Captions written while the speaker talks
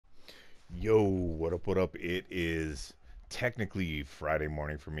Yo, what up, what up? It is technically Friday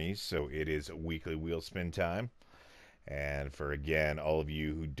morning for me, so it is weekly wheel spin time. And for again, all of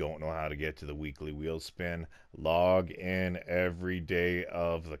you who don't know how to get to the weekly wheel spin, log in every day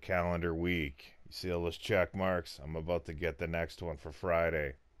of the calendar week. You see all those check marks? I'm about to get the next one for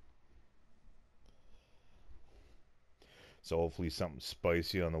Friday. So hopefully something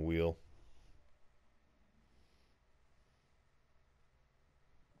spicy on the wheel.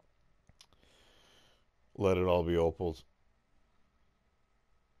 Let it all be opals.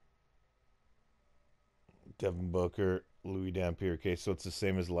 Devin Booker, Louis Dampier. Okay, so it's the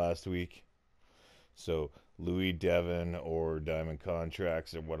same as last week. So Louis, Devin, or Diamond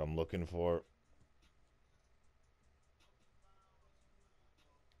contracts are what I'm looking for.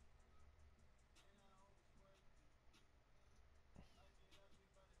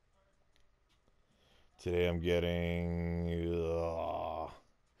 Today I'm getting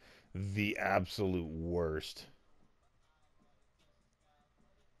the absolute worst.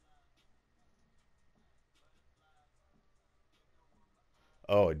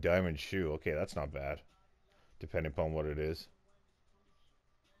 Oh, a diamond shoe. Okay, that's not bad, depending upon what it is.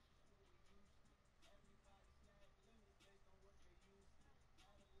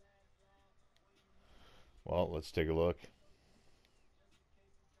 Well, let's take a look.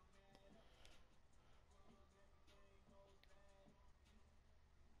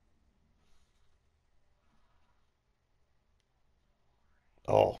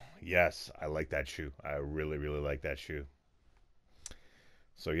 Oh, yes, I like that shoe. I really, really like that shoe.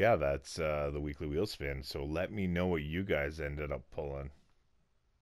 So yeah, that's the weekly wheel spin. So let me know what you guys ended up pulling.